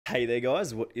Hey there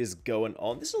guys, what is going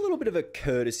on? This is a little bit of a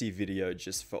courtesy video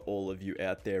just for all of you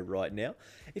out there right now.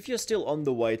 If you're still on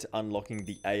the way to unlocking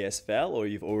the AS VAL, or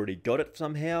you've already got it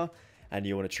somehow and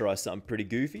you want to try something pretty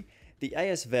goofy, the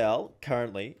AS VAL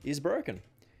currently is broken.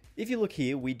 If you look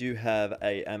here, we do have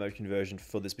a ammo conversion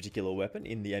for this particular weapon.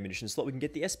 In the ammunition slot, we can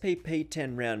get the SPP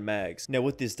 10 round mags. Now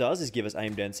what this does is give us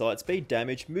aim down sight speed,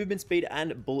 damage, movement speed,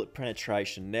 and bullet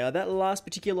penetration. Now that last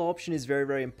particular option is very,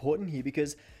 very important here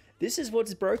because this is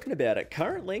what's broken about it.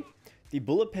 Currently, the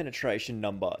bullet penetration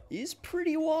number is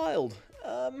pretty wild.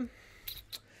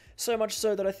 So much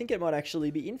so that I think it might actually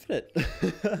be infinite.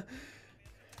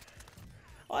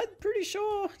 I'm pretty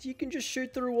sure you can just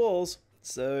shoot through walls.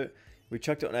 So we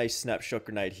chucked on a Snapshot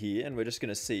Grenade here, and we're just going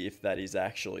to see if that is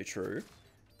actually true.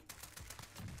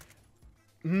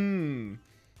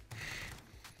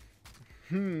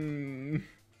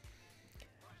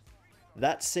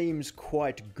 That seems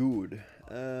quite good.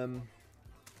 I'm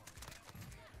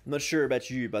not sure about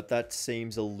you, but that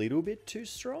seems a little bit too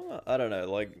strong. I don't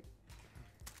know, like...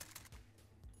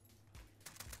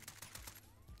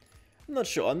 I'm not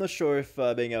sure if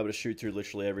being able to shoot through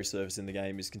literally every surface in the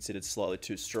game is considered slightly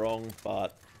too strong,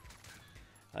 but...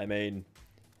 I mean...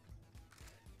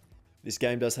 This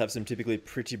game does have some typically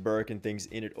pretty broken things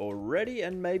in it already,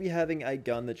 and maybe having a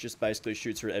gun that just basically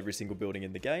shoots through every single building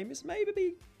in the game is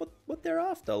maybe what they're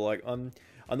after. Like, I'm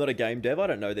not a game dev, I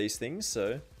don't know these things,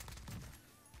 so...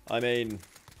 I mean,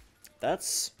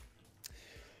 that's...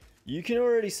 You can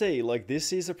already see, like,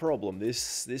 this is a problem.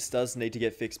 This does need to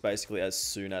get fixed basically as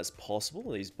soon as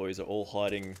possible. These boys are all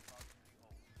hiding...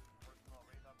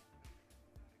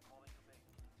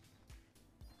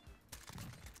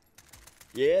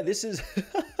 Yeah, this is...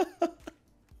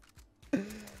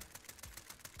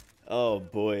 Oh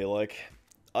boy, like...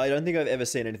 I don't think I've ever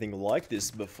seen anything like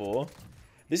this before.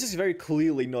 This is very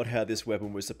clearly not how this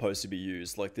weapon was supposed to be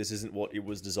used. Like, this isn't what it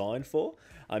was designed for.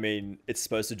 I mean, it's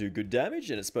supposed to do good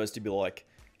damage, and it's supposed to be like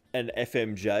an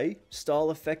FMJ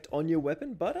style effect on your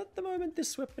weapon, but at the moment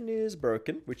this weapon is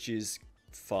broken, which is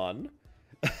fun.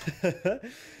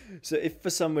 So if for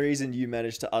some reason you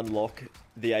manage to unlock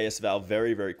the AS VAL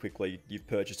very, very quickly, you've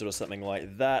purchased it or something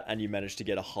like that, and you manage to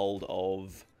get a hold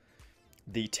of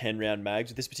the 10 round mags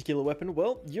with this particular weapon,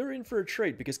 well, you're in for a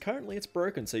treat because currently it's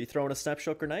broken. So you throw in a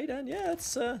Snapshot Grenade and yeah,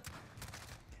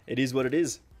 it is what it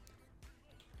is.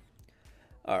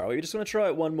 Alright, we just want to try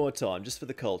it one more time, just for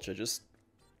the culture. Just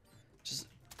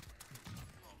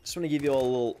want to give you all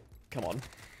a little... Come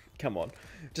on.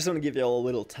 Just want to give you all a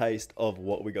little taste of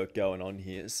what we got going on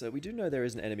here. So we do know there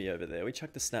is an enemy over there. We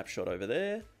chucked the snapshot over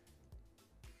there.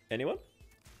 Anyone?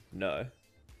 No.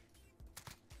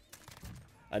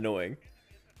 Annoying.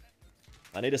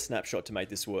 I need a snapshot to make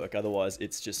this work, otherwise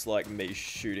it's just like me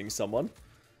shooting someone.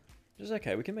 Which is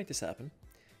okay, we can make this happen.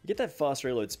 You get that fast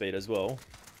reload speed as well.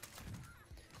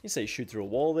 You say shoot through a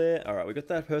wall there. Alright, we got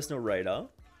that personal radar.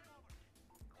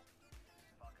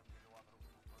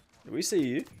 We see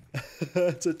you.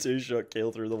 It's a 2-shot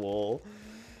kill through the wall.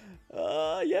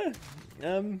 Yeah.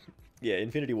 Yeah,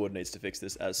 Infinity Ward needs to fix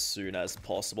this as soon as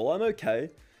possible. I'm okay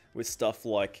with stuff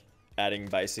like adding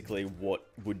basically what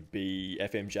would be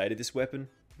FMJ to this weapon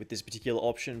with this particular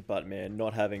option, but man,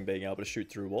 not having being able to shoot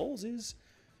through walls is...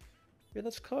 Yeah,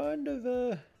 that's kind of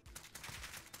a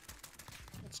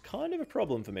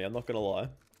problem for me, I'm not gonna lie.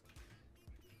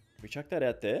 We chuck that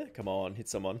out there. Come on, hit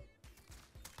someone.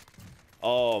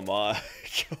 Oh my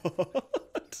god.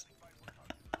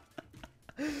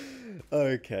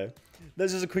 Okay.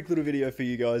 That's just a quick little video for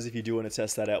you guys. If you do want to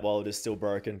test that out while it is still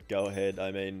broken, go ahead. I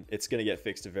mean, it's going to get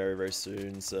fixed very, very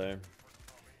soon, so...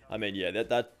 I mean, yeah,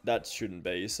 that shouldn't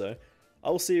be, so... I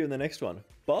will see you in the next one.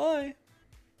 Bye!